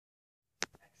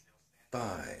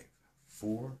5,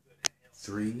 4,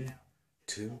 3,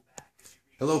 2.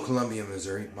 Hello, Columbia,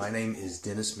 Missouri. My name is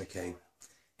Dennis McKay,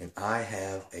 and I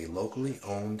have a locally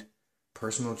owned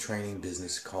personal training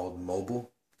business called Mobile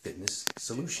Fitness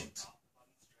Solutions.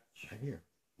 Right here,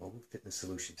 Mobile Fitness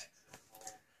Solutions.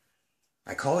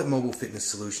 I call it Mobile Fitness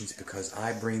Solutions because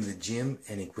I bring the gym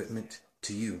and equipment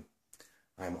to you.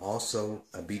 I'm also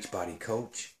a Beachbody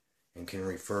coach and can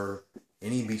refer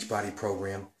any Beachbody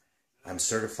program. I'm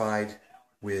certified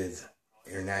with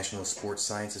International Sports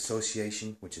Science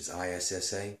Association, which is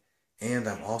ISSA, and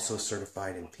I'm also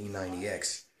certified in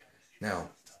P90X. Now,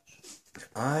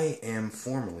 I am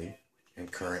formerly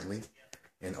and currently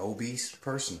an obese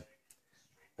person.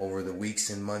 Over the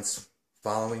weeks and months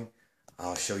following,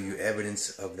 I'll show you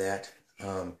evidence of that.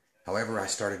 However, I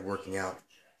started working out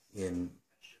in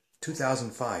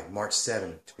 2005, March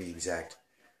 7 to be exact.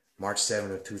 March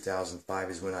 7 of 2005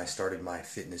 is when I started my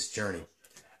fitness journey.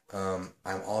 I'm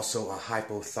also a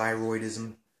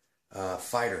hypothyroidism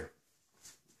fighter.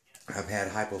 I've had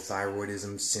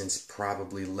hypothyroidism since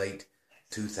probably late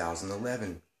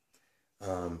 2011.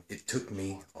 It took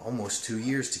me almost 2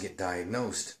 years to get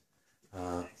diagnosed.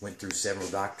 Went through several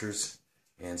doctors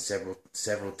and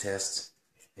several tests,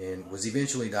 and was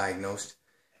eventually diagnosed.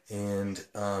 And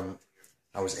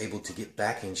I was able to get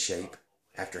back in shape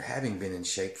after having been in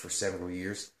shape for several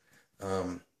years.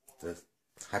 The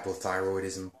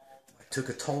hypothyroidism took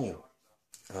a toll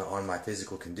on my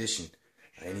physical condition.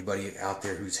 Anybody out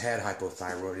there who's had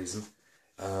hypothyroidism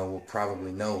will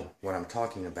probably know what I'm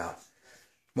talking about.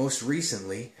 Most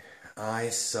recently, I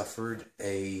suffered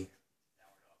a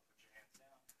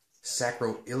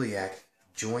sacroiliac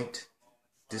joint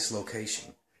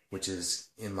dislocation, which is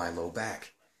in my low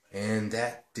back. And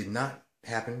that did not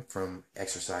happen from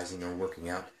exercising or working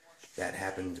out. That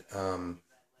happened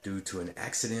due to an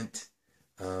accident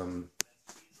on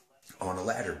a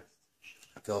ladder.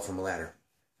 I fell from a ladder.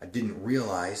 I didn't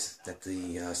realize that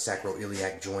the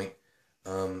sacroiliac joint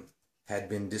had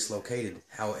been dislocated.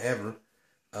 However,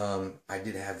 I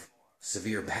did have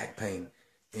severe back pain,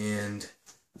 and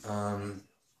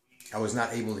I was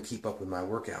not able to keep up with my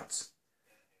workouts.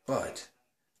 But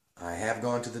I have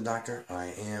gone to the doctor.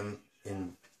 I am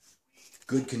in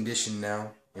good condition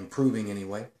now, improving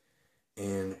anyway.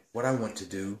 And what I want to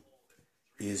do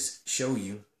is show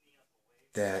you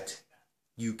that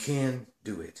you can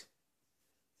do it.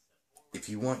 If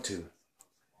you want to.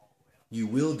 You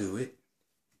will do it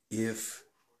if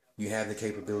you have the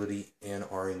capability and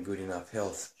are in good enough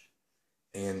health,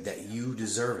 and that you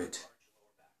deserve it.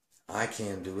 I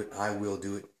can do it. I will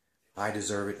do it. I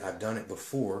deserve it. I've done it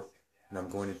before, and I'm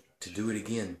going to do it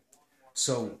again.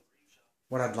 So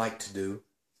what I'd like to do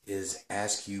is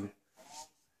ask you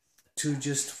to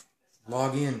just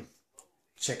log in,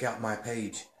 check out my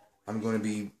page. I'm going to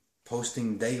be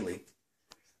posting daily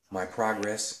my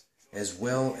progress, as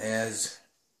well as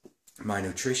my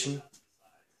nutrition,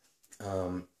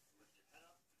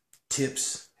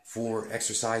 tips for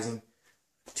exercising,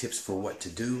 tips for what to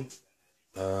do.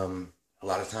 A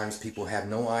lot of times people have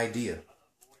no idea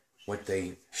what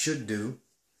they should do,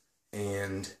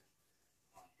 and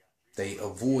they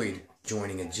avoid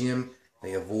joining a gym.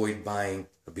 They avoid buying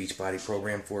a Beachbody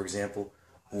program, for example,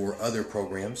 or other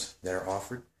programs that are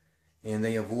offered. And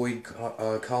they avoid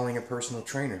calling a personal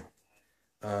trainer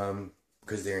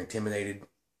because they're intimidated,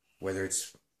 whether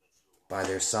it's by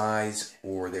their size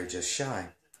or they're just shy.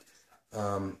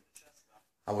 I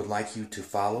would like you to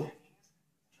follow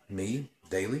me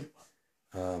daily.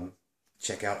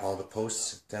 Check out all the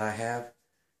posts that I have,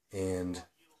 and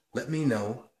let me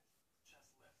know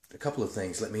a couple of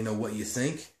things. Let me know what you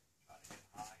think,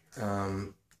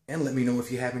 and let me know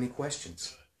if you have any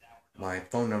questions. My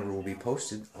phone number will be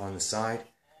posted on the side,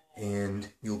 and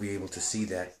you'll be able to see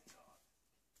that.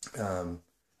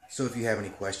 So if you have any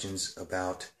questions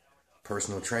about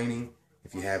personal training,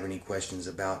 if you have any questions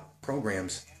about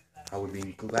programs, I would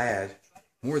be glad,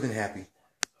 more than happy,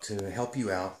 to help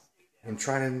you out and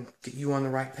try to get you on the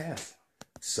right path.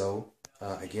 So,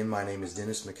 again, my name is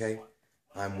Dennis McKay.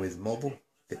 I'm with Mobile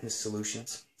Fitness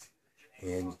Solutions,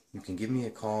 and you can give me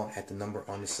a call at the number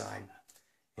on the side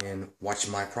and watch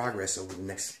my progress over the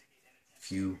next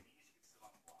few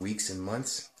weeks and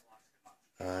months,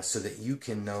 so that you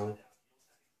can know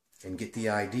and get the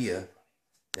idea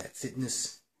that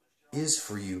fitness is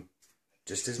for you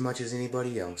just as much as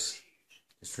anybody else.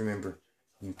 Just remember,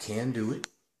 you can do it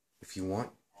if you want.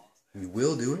 You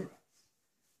will do it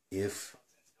if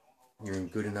you're in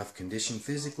good enough condition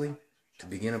physically to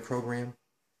begin a program,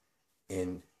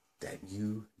 and that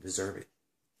you deserve it.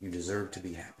 You deserve to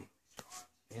be happy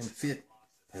and fit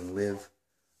and live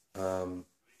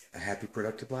a happy,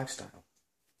 productive lifestyle.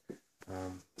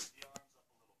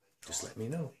 Just let me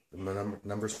know. The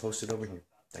number's posted over here.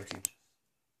 Thank you.